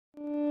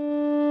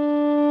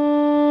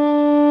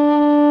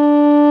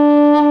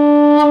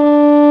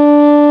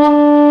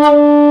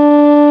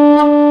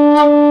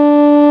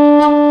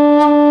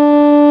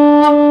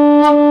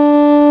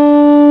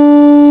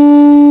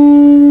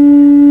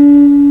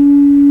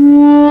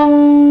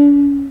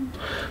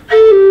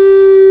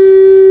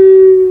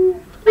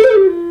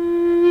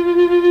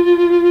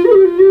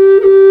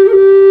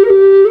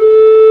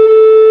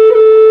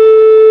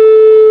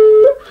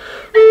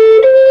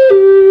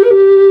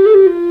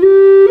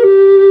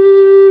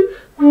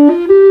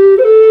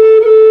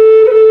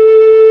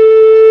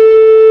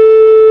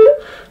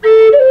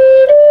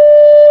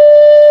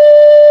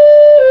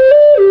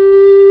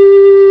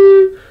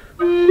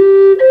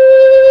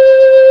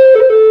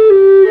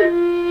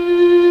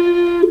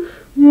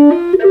Hi,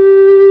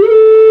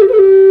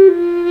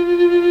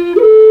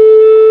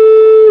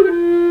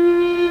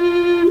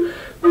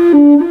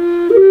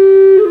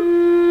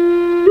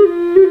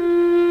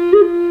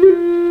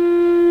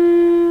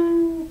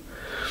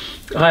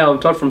 I'm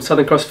Todd from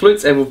Southern Cross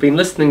Flutes, and we've been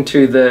listening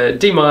to the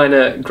D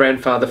minor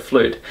grandfather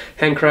flute,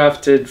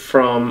 handcrafted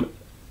from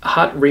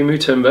hut Rimu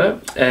timber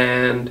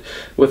and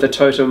with a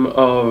totem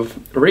of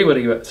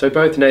Rimu, so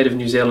both native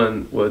New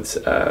Zealand woods.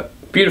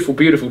 Beautiful,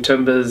 beautiful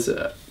timbers,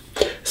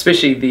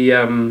 especially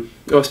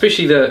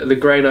the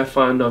grain I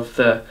find of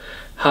the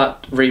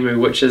hut Rimu,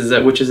 which is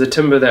a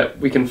timber that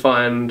we can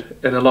find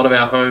in a lot of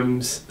our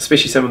homes,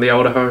 especially some of the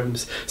older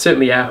homes.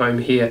 Certainly our home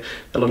here,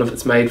 a lot of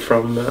it's made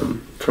from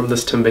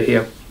this timber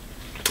here.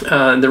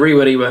 The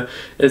Rimu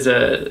is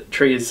a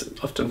tree is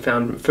often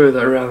found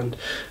further around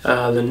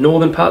the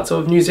northern parts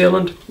of New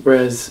Zealand,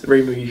 whereas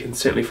Rimu you can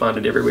certainly find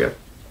it everywhere.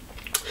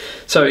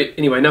 So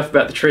anyway, enough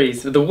about the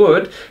trees. The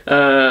wood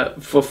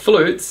for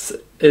flutes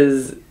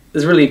is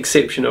really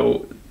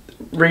exceptional.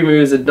 Rimu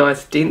is a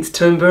nice dense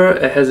timber.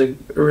 It has a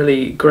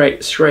really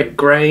great straight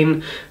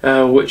grain,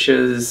 which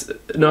is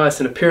nice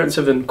in appearance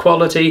and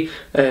quality,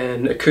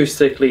 and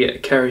acoustically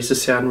it carries the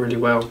sound really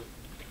well.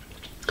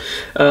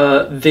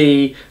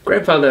 The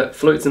grandfather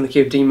flutes in the key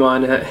of D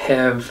minor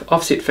have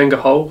offset finger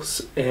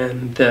holes,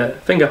 and the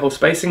finger hole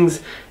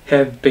spacings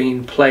have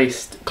been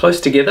placed close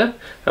together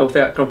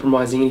without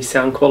compromising any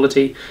sound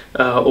quality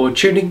or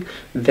tuning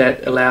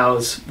that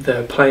allows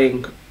the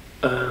playing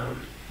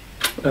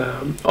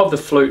of the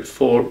flute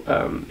for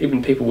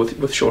even people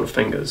with shorter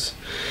fingers.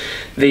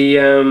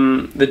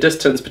 The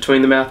distance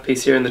between the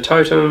mouthpiece here and the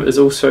totem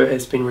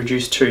has been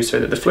reduced too, so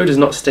that the flute is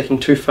not sticking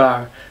too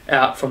far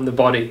out from the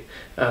body.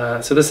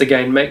 So this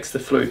again makes the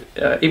flute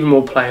even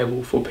more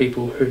playable for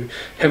people who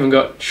haven't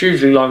got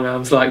hugely long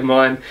arms like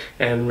mine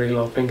and really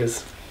long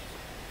fingers.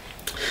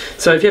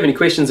 So if you have any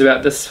questions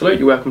about this flute,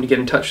 you're welcome to get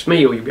in touch with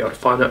me, or you'll be able to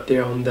find out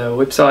there on the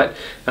website.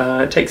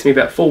 It takes me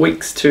about 4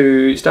 weeks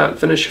to start and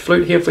finish a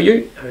flute here for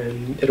you,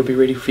 and it'll be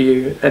ready for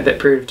you at that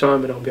period of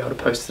time, and I'll be able to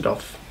post it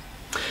off.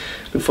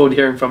 Look forward to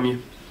hearing from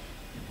you.